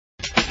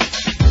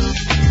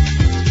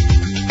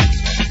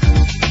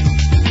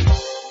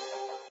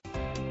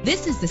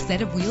This is the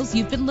set of wheels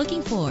you've been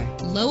looking for.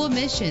 Low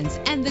emissions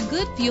and the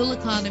good fuel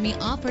economy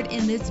offered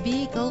in this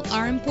vehicle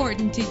are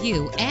important to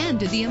you and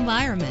to the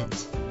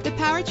environment. The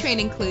powertrain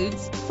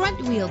includes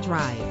front-wheel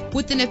drive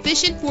with an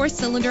efficient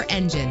 4-cylinder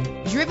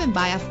engine driven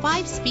by a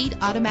 5-speed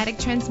automatic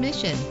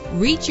transmission.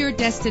 Reach your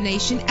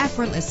destination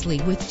effortlessly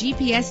with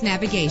GPS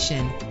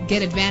navigation.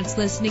 Get advanced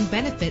listening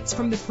benefits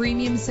from the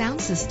premium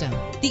sound system.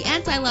 The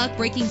anti-lock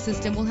braking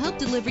system will help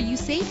deliver you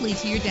safely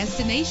to your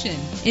destination.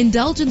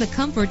 Indulge in the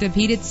comfort of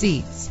heated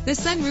seats. The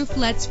sunroof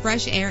lets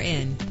fresh air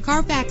in.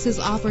 Carfax is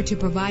offered to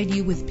provide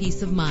you with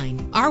peace of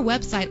mind. Our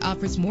website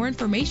offers more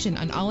information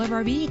on all of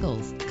our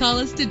vehicles. Call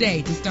us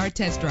today to start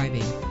test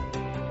driving.